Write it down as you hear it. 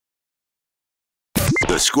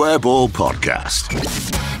The Square Ball Podcast.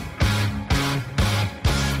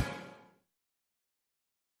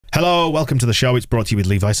 Hello, welcome to the show. It's brought to you with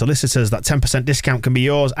Levi Solicitors. That 10% discount can be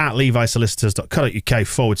yours at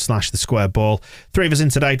levisolicitors.co.uk/the square ball. Three of us in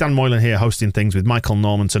today. Dan Moylan here hosting things with Michael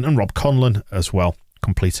Normanton and Rob Conlon as well,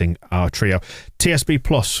 completing our trio. TSB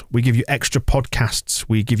Plus, we give you extra podcasts.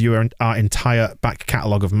 We give you our entire back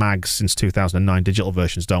catalogue of mags since 2009, digital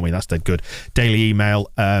versions, don't we? That's dead good. Daily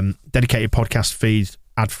email, dedicated podcast feed,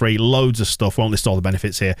 ad-free, loads of stuff. Won't list all the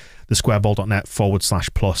benefits here.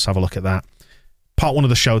 thesquareball.net/plus. Have a look at that. Part one of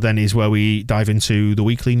the show then is where we dive into the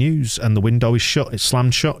weekly news, and the window is shut. It's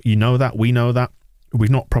slammed shut. You know that. We know that. We've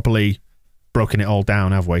not properly broken it all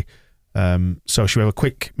down, have we? So should we have a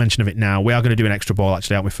quick mention of it now? We are going to do an extra ball,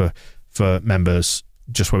 actually, aren't we, for members,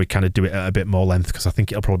 just where we kind of do it at a bit more length, because I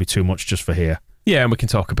think it'll probably be too much just for here. Yeah, and we can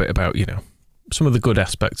talk a bit about, some of the good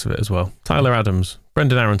aspects of it as well. Tyler Adams,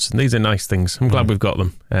 Brendan Aronson, these are nice things. I'm glad we've got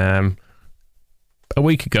them. A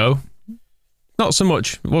week ago, not so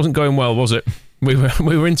much. It wasn't going well, was it? We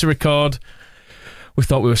were in to record. We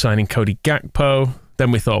thought we were signing Cody Gakpo.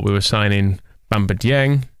 Then we thought we were signing Bamba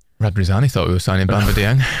Dieng. Rad Razani thought we were signing Bamba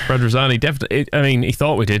Dieng. Rad Razani definitely. I mean, he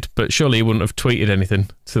thought we did, but surely he wouldn't have tweeted anything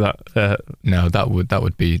to that. No, that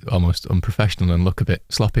would be almost unprofessional and look a bit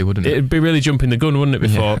sloppy, wouldn't it? It'd be really jumping the gun, wouldn't it?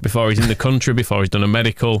 Before he's in the country, before he's done a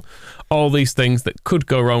medical, all these things that could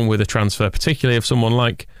go wrong with a transfer, particularly of someone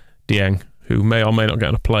like Dieng, who may or may not get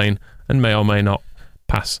on a plane and may or may not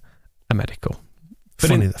pass a medical.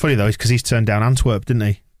 Funny though, is because he's turned down Antwerp, didn't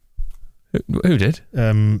he? Who did?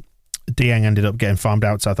 Dieng ended up getting farmed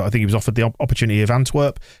out. So I think he was offered the opportunity of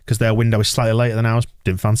Antwerp because their window is slightly later than ours.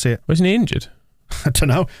 Didn't fancy it. Wasn't he injured? I don't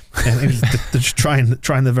know. They're just trying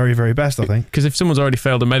the very, very best, I think. Because if someone's already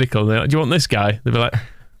failed a medical, they're like, do you want this guy? They'd be like,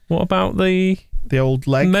 what about the old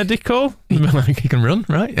leg medical? Like, he can run,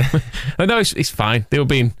 right? I know it's fine. They were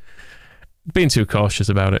being too cautious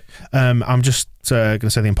about it. I'm just going to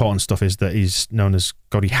say the important stuff is that he's known as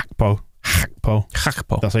Cody Gakpo.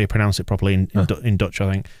 Gakpo. That's how you pronounce it properly in Dutch,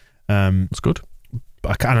 I think. That's good.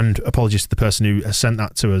 And apologies to the person who has sent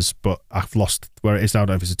that to us, but I've lost where it is now. I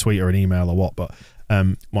don't know if it's a tweet or an email or what, but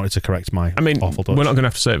wanted to correct my awful Dutch. We're not going to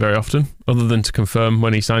have to say it very often, other than to confirm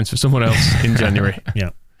when he signs for someone else in January.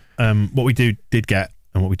 Yeah. What we did get,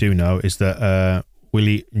 and what we do know, is that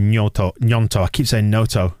Willy Gnonto, I keep saying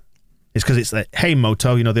Noto. It's because it's like, hey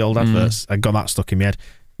Moto, the old adverts. I got that stuck in my head.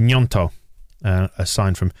 Gnonto, a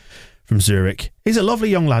sign from Zurich. He's a lovely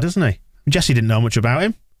young lad, isn't he? Jesse didn't know much about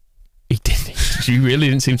him. He didn't. He really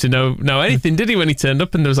didn't seem to know anything, did he, when he turned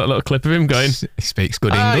up and there was that little clip of him going... He speaks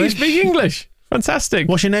good English. He speaks English. Fantastic.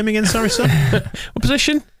 What's your name again, sorry, sir? What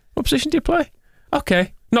position do you play?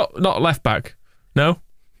 Okay. Not left back. No.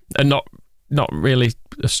 And not really...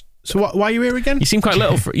 So why are you here again? You seem quite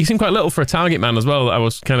little for a target man as well, that I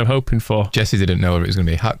was kind of hoping for. Jesse didn't know if it was going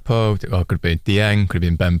to be Gakpo, or could have been Dieng, could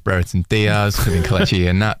have been Ben Brereton Diaz, could have been Kelechi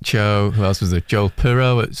Iheanacho. Who else was there? Joel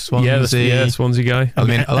Pirro at Swansea. Yeah, Swansea guy. I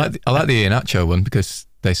mean, I like the Iheanacho one because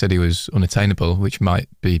they said he was unattainable, which might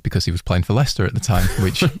be because he was playing for Leicester at the time,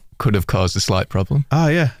 which could have caused a slight problem. Oh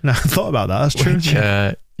yeah, no, I thought about that. That's true.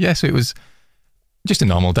 So it was just a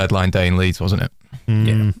normal deadline day in Leeds, wasn't it?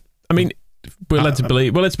 Yeah. I mean, we're led to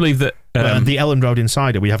believe that the Ellen Road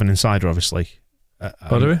Insider. We have an insider, obviously. Do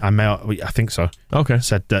we? I think so. Okay.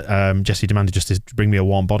 Said that Jesse demanded just to bring me a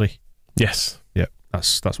warm body. Yes. Yeah,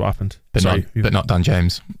 that's what happened. But not Dan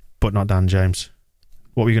James. But not Dan James.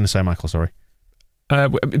 What were you going to say, Michael? Sorry.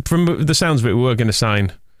 From the sounds of it, we were going to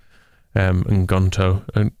sign Gnonto.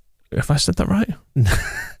 And if I said that right,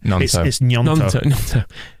 Gnonto. It's Gnonto.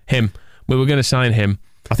 Him. We were going to sign him.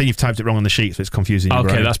 I think you've typed it wrong on the sheet, so it's confusing you.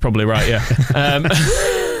 Okay, that's probably right. Yeah.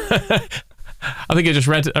 I think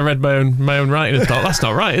I read my own writing and thought that's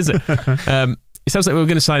not right, is it? It sounds like we were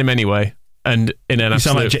going to sign him anyway, and in an you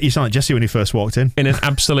sound like Jesse when he first walked in. In an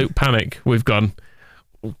absolute panic, we've gone.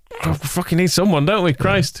 Oh, we fucking need someone, don't we?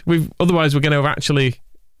 Christ, otherwise we're going to actually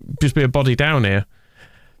just be a body down here.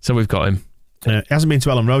 So we've got him. He hasn't been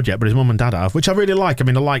to Ellen Road yet, but his mum and dad have, which I really like. I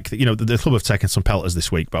mean, I like that, the club have taken some pelters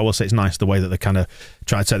this week, but I will say it's nice the way that they kind of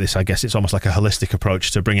try to take this. I guess it's almost like a holistic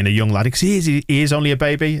approach to bringing a young lad, because he is only a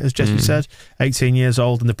baby, as Jesse said, 18 years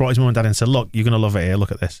old, and they brought his mum and dad in and said, look, you're going to love it here,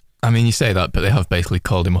 look at this. I mean, you say that, but they have basically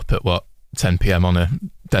called him up at 10 p.m. on a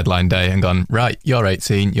deadline day and gone, right, you're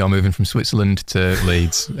 18, you're moving from Switzerland to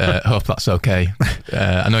Leeds. Hope that's okay.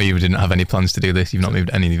 I know you didn't have any plans to do this, you've not moved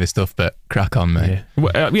any of this stuff, but crack on, mate.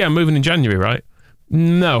 Yeah, I'm moving in January, right?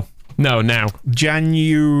 No, now.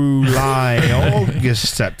 January,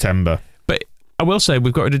 August, September. But I will say,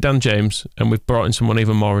 we've got rid of Dan James and we've brought in someone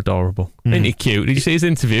even more adorable. Isn't he cute? Did you see his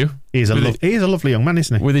interview? He is a lovely young man,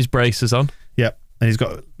 isn't he? With his braces on. Yep. And he's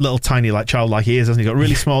got little tiny, like childlike ears, hasn't he? He's got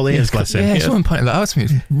really small ears, bless him. Yeah, someone pointed that out to me.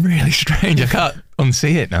 It's really strange. I can't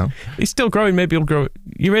unsee it now. He's still growing. Maybe he'll grow.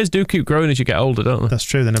 Your ears do keep growing as you get older, don't they? That's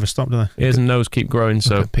true. They never stop, do they? Ears and nose keep growing.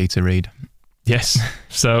 So Look at Peter Reid. Yes.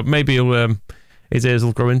 So maybe he'll, his ears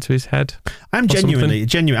will grow into his head. I'm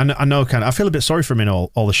genuine. I know, I feel a bit sorry for him in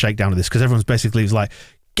all the shakedown of this, because everyone's basically like,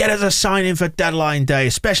 get us a sign-in for deadline day,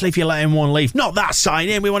 especially if you're letting one leave. Not that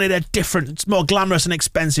sign-in. We wanted a different, more glamorous and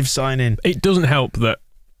expensive sign-in. It doesn't help that,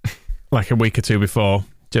 like a week or two before,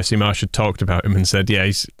 Jesse Marsh had talked about him and said, yeah,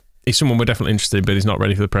 he's someone we're definitely interested in, but he's not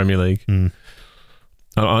ready for the Premier League. And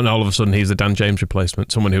all of a sudden, he's the Dan James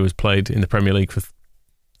replacement, someone who has played in the Premier League for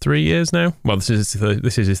 3 years now. Well, this is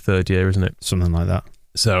his third year, isn't it? Something like that.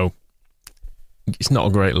 So it's not a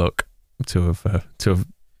great look to have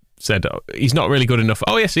said he's not really good enough.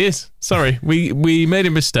 Oh yes, he is. Sorry, we made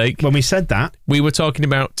a mistake when we said that. We were talking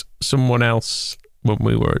about someone else when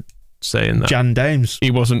we were saying that. Jan James.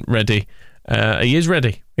 He wasn't ready. He is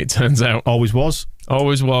ready. It turns out. Always was.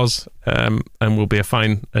 And will be a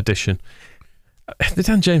fine addition. The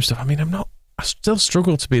Dan James stuff. I mean, I still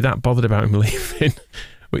struggle to be that bothered about him leaving,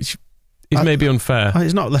 which is maybe unfair.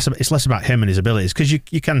 It's less about him and his abilities, because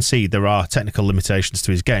you can see there are technical limitations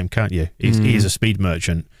to his game, can't you? He is a speed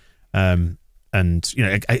merchant. And you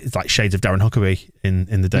know, it's like shades of Darren Huckabee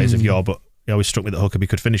in the days of yore, but he always struck me that Huckabee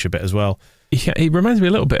could finish a bit as well. He reminds me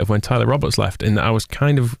a little bit of when Tyler Roberts left, in that I was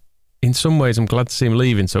kind of, in some ways, I'm glad to see him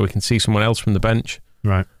leaving so we can see someone else from the bench.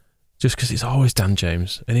 Right. Just because it's always Dan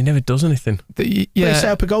James and he never does anything. But he set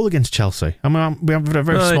up a goal against Chelsea. I mean, we have a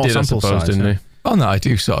very small sample size, didn't he? Oh no, I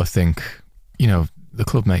do sort of think, you know, the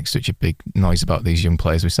club makes such a big noise about these young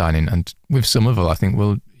players we're signing, and with some of them, I think,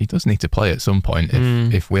 well, he does need to play at some point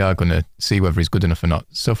if we are going to see whether he's good enough or not.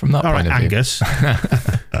 So from that point of view,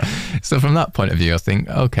 so from that point of view, I think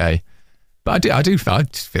okay, but I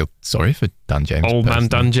just feel sorry for Dan James. Old man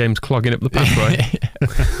Dan James clogging up the pathway.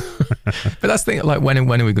 But that's the thing. Like, when are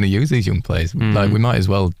we going to use these young players? Like, we might as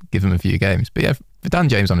well give them a few games. But yeah, for Dan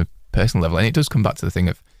James on a personal level, and it does come back to the thing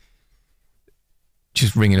of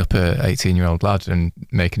just ringing up a 18-year-old lad and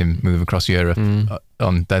making him move across Europe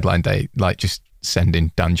on deadline day, like just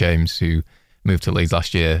sending Dan James, who moved to Leeds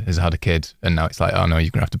last year, has had a kid, and now it's like, oh no, you're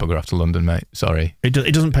going to have to bugger off to London, mate. Sorry. It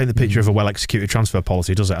doesn't paint the picture of a well-executed transfer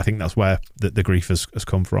policy, does it? I think that's where the grief has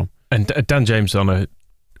come from. And Dan James on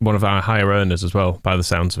one of our higher earners as well, by the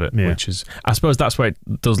sounds of it, which is, I suppose that's where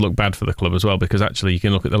it does look bad for the club as well, because actually you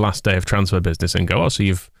can look at the last day of transfer business and go, oh, so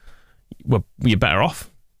you're better off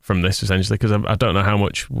from this, essentially, because I don't know how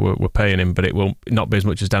much we're paying him, but it will not be as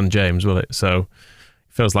much as Dan James, will it? So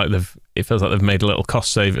it feels like they've made a little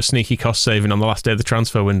a sneaky cost saving on the last day of the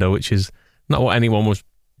transfer window, which is not what anyone was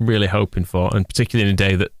really hoping for, and particularly in a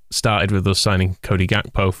day that started with us signing Cody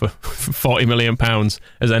Gakpo for £40 million,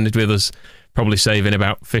 has ended with us probably saving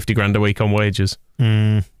about 50 grand a week on wages.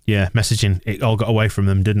 Yeah, messaging, it all got away from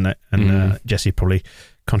them, didn't it? And Jesse probably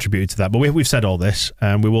contributed to that. But we've said all this,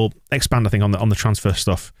 and we will expand, I think, on the transfer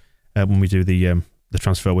stuff when we do the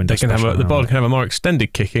transfer window. The board can have a more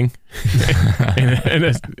extended kicking in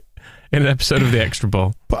an episode of the Extra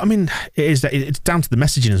Ball. But I mean, it's down to the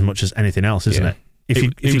messaging as much as anything else, isn't it?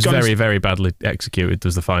 It was very, very badly executed.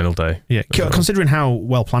 Was the final day. Yeah, considering how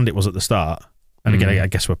well planned it was at the start. And again, I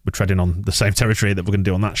guess we're treading on the same territory that we're going to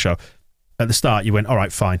do on that show. At the start, you went, all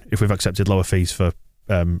right, fine, if we've accepted lower fees for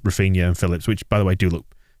Rafinha and Phillips, which, by the way, do look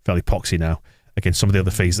fairly poxy now against some of the other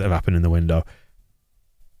fees that have happened in the window.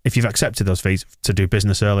 If you've accepted those fees to do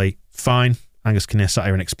business early, fine. Angus Kinnear sat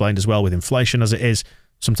here and explained as well, with inflation as it is,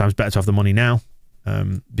 sometimes better to have the money now,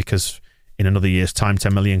 because in another year's time,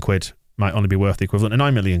 10 million quid might only be worth the equivalent of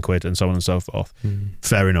 9 million quid, and so on and so forth.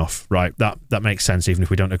 Fair enough, right? That makes sense, even if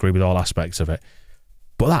we don't agree with all aspects of it.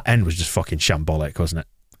 But that end was just fucking shambolic, wasn't it?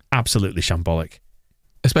 Absolutely shambolic.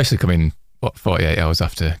 Especially coming, 48 hours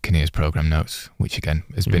after Kinnear's programme notes, which again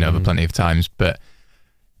has been over plenty of times. But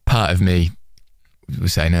part of me, we were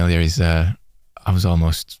saying earlier, is I was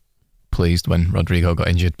almost pleased when Rodrigo got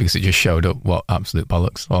injured, because it just showed up what absolute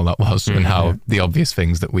bollocks all that was, and how the obvious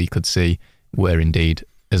things that we could see were indeed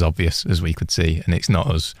as obvious as we could see. And it's not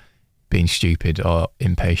us being stupid or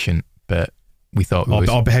impatient, but we thought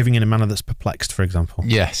or behaving in a manner that's perplexed, for example.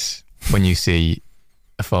 Yes, when you see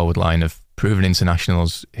a forward line of proven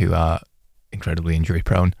internationals who are incredibly injury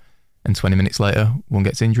prone, and 20 minutes later one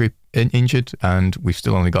gets injured, and we've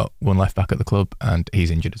still only got one left back at the club, and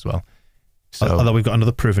he's injured as well. So, although we've got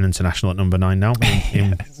another proven international at number 9 now.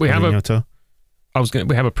 We have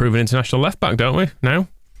a proven international left back, don't we? Now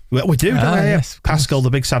we do. Yes, Pascal, the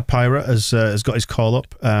big sad pirate, has got his call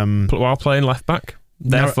up while playing left back.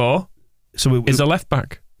 Therefore, is a left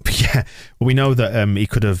back. Yeah, well, we know that he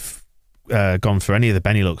could have gone for any of the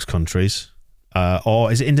Benelux countries.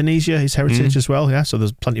 Or is it Indonesia, his heritage as well? Yeah, so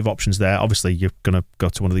there's plenty of options there. Obviously, you're going to go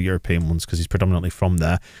to one of the European ones because he's predominantly from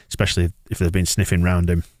there, especially if they've been sniffing round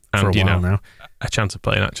him for a while now. A chance of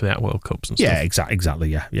playing actually at World Cups and stuff. Yeah, exactly.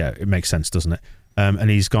 Yeah, it makes sense, doesn't it? And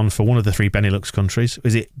he's gone for one of the 3 Benelux countries.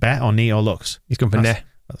 Is it Bet or Ne or Lux? He's gone for Ne.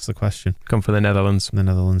 That's the question. Gone for the Netherlands. The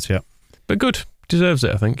Netherlands, yeah. But good. Deserves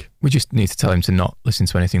it, I think. We just need to tell him to not listen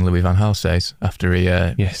to anything Louis van Gaal says after he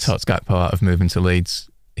taught Gakpo out of moving to Leeds.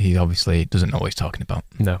 He obviously doesn't know what he's talking about.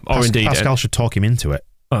 No. Or indeed... Pascal should talk him into it.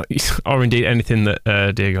 Or indeed anything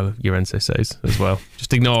that Diego Llorente says as well.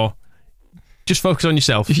 Just ignore... Just focus on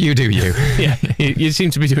yourself. You do you. Yeah, you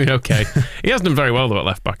seem to be doing okay. He has done very well though at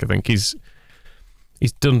left back. I think he's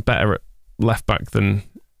done better at left back than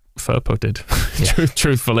Firpo did.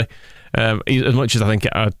 Truthfully, as much as I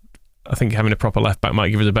think having a proper left back might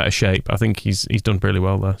give us a better shape. I think he's done really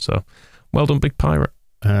well there. So well done, big pirate.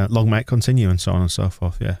 Long may it continue, and so on and so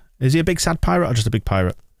forth. Yeah, is he a big sad pirate or just a big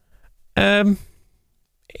pirate?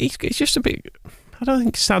 He's just a big. I don't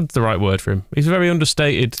think sad's the right word for him. He's very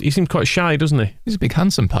understated. He seems quite shy, doesn't he? He's a big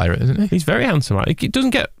handsome pirate, isn't he? He's very handsome. It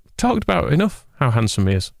doesn't get talked about enough how handsome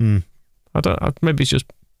he is. Maybe it's just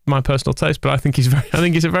my personal taste, but I think he's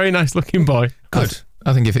a very nice looking boy. Good.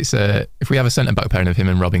 I think if we have a centre back pairing of him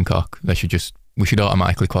and Robin Koch, we should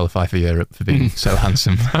automatically qualify for Europe for being so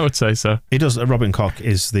handsome. I would say so. He does. Robin Koch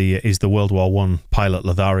is the World War I pilot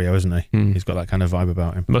Lothario, isn't he? He's got that kind of vibe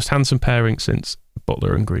about him. Most handsome pairing since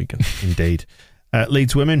Butler and Gregan. Indeed.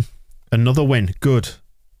 Leeds women, another win. Good.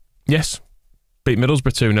 Yes. Beat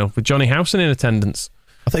Middlesbrough 2-0 with Johnny Howson in attendance.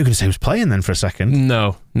 I thought you were going to say he was playing then for a second.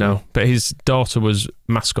 No. But his daughter was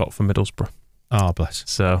mascot for Middlesbrough. Oh, bless.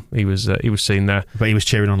 So he was seen there. But he was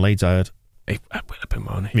cheering on Leeds, I heard. He will have been,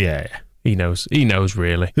 won't he? Yeah. He knows,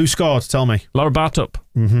 really. Who scored? Tell me. Laura Bartup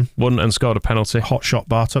won and scored a penalty. Hot shot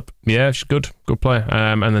Bartup. Yeah, she's good player.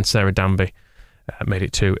 And then Sarah Danby made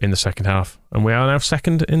it 2 in the second half. And we are now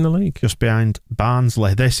second in the league. Just behind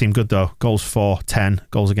Barnsley. They seem good though. Goals for 10,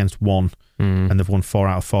 goals against 1. And they've won 4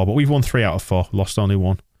 out of 4. But we've won 3 out of 4, lost only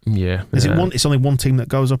 1. Yeah. Is it one? It's only one team that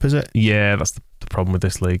goes up, is it? Yeah, that's the problem with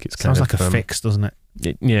this league. It sounds like a fix, doesn't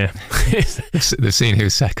it? Yeah. They've seen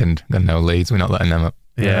who's second. Got no Leeds. We're not letting them up.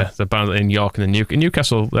 Yeah, so Barnsley in York and then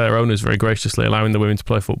Newcastle, their owners very graciously allowing the women to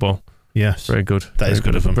play football. Yes. Very good. That is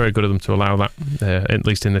good of them. Very good of them to allow that, at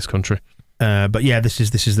least in this country. But yeah, this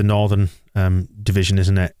is the Northern division,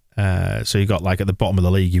 isn't it? So you got like at the bottom of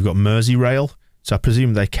the league, you've got Merseyrail. So I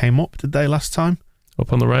presume they came up, did they, last time?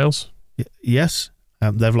 Up on the rails? Yes.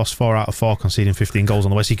 They've lost 4 out of 4, conceding 15 goals on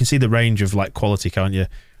the way. So you can see the range of like quality, can't you,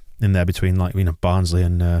 in there between like Barnsley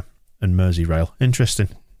and Merseyrail. Interesting.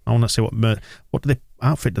 I want to see what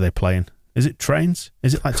outfit do they play in? Is it trains?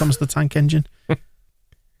 Is it like Thomas the Tank Engine?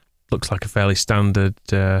 Looks like a fairly standard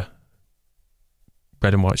red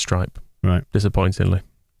and white stripe. Right. Disappointingly.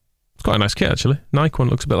 It's quite a nice kit actually. Nike one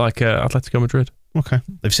looks a bit like Atletico Madrid. Okay.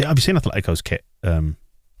 Have you seen Atletico's kit?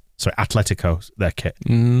 Sorry, Atletico, their kit.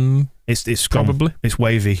 It's probably. It's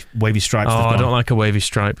wavy stripes. Oh, I don't like a wavy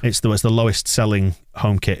stripe. It's the lowest selling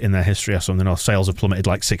home kit in their history or something. Or sales have plummeted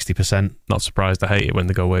like 60%. Not surprised. I hate it when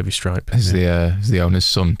they go wavy stripe. Is the owner's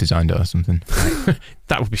son designed it or something?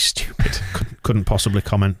 That would be stupid. Couldn't possibly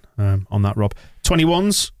comment on that, Rob.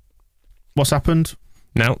 21s. What's happened?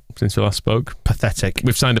 Now, since we last spoke. Pathetic.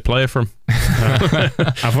 We've signed a player from.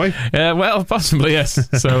 Have we? Well, possibly, yes.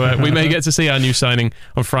 So we may get to see our new signing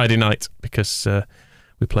on Friday night because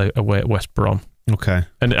we play away at West Brom. Okay.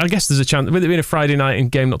 And I guess there's a chance, with it being a Friday night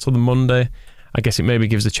and game not till the Monday, I guess it maybe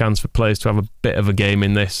gives a chance for players to have a bit of a game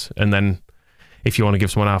in this. And then if you want to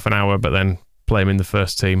give someone half an hour, but then play him in the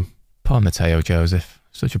first team. Poor Mateo Joseph.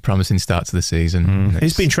 Such a promising start to the season.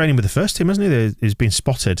 He's been training with the first team, hasn't he? He's been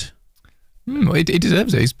spotted. Well, he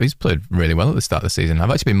deserves it. He's played really well at the start of the season. I've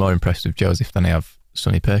actually been more impressed with Joseph than I have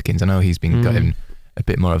Sonny Perkins. I know he's been getting a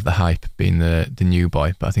bit more of the hype being the new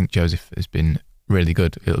boy, but I think Joseph has been really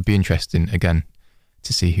good. It'll be interesting again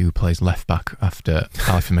to see who plays left back after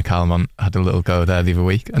Alfie McCalmont had a little go there the other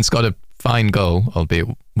week and scored a fine goal, albeit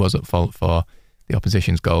was at fault for the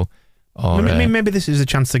opposition's goal. Or, maybe this is a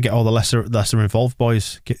chance to get all the lesser involved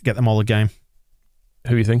boys, get them all a game.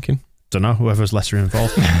 Who are you thinking? Don't know, whoever's lesser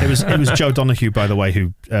involved. It was Joe Donahue, by the way,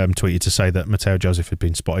 who tweeted to say that Mateo Joseph had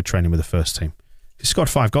been spotted training with the first team. He's scored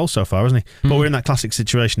 5 goals so far, hasn't he? But we're in that classic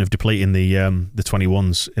situation of depleting the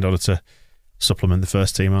 21s in order to supplement the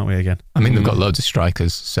first team, aren't we, again? I mean, they've got loads of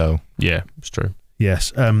strikers, so... Yeah, it's true.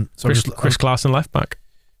 Yes. So Chris Clarkson left back.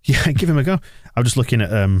 Yeah, give him a go. I'm just looking at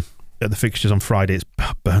the fixtures on Friday. It's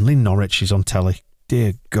Burnley Norwich is on telly.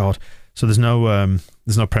 Dear God. So there's no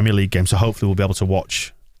Premier League game, so hopefully we'll be able to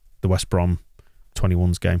watch the West Brom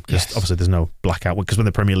 21s game, because obviously there's no blackout, because when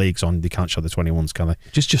the Premier League's on, they can't show the 21s, can they?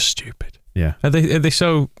 Just stupid. Yeah. Are they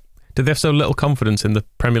so? Do they have so little confidence in the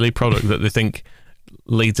Premier League product that they think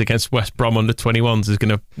Leeds against West Brom under 21s is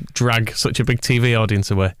going to drag such a big TV audience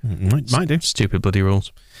away? Might do. Stupid bloody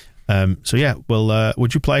rules. So yeah, well,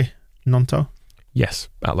 would you play Gnonto? Yes,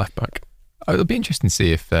 at left back. It'll be interesting to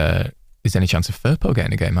see if there's any chance of Firpo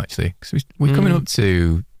getting a game, actually, because we're coming up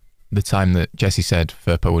to the time that Jesse said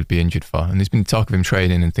Firpo would be injured for, and there's been talk of him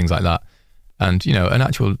training and things like that. And you know,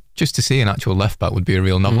 just to see an actual left back would be a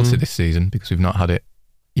real novelty this season, because we've not had it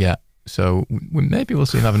yet. So maybe we'll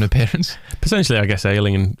see him have an appearance. Potentially, I guess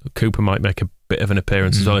Ayling and Cooper might make a bit of an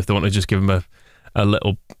appearance as well, if they want to just give him a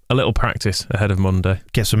little practice ahead of Monday.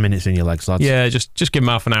 Get some minutes in your legs, lads. Yeah, just give them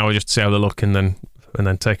half an hour just to see how they look, and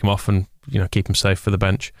then take them off and keep them safe for the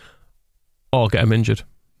bench, or get them injured,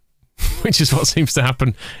 which is what seems to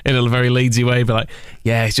happen in a very Leedsy way. Be like,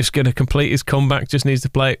 yeah, he's just going to complete his comeback, just needs to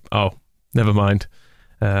play. Oh, never mind.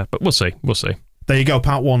 But we'll see. There you go,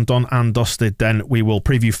 part 1 done and dusted. Then we will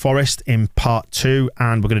preview Forest in part 2,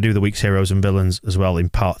 and we're going to do the week's heroes and villains as well in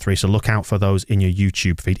part 3. So look out for those in your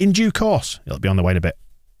YouTube feed in due course. It'll be on the way in a bit.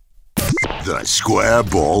 The Square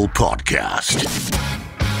Ball Podcast.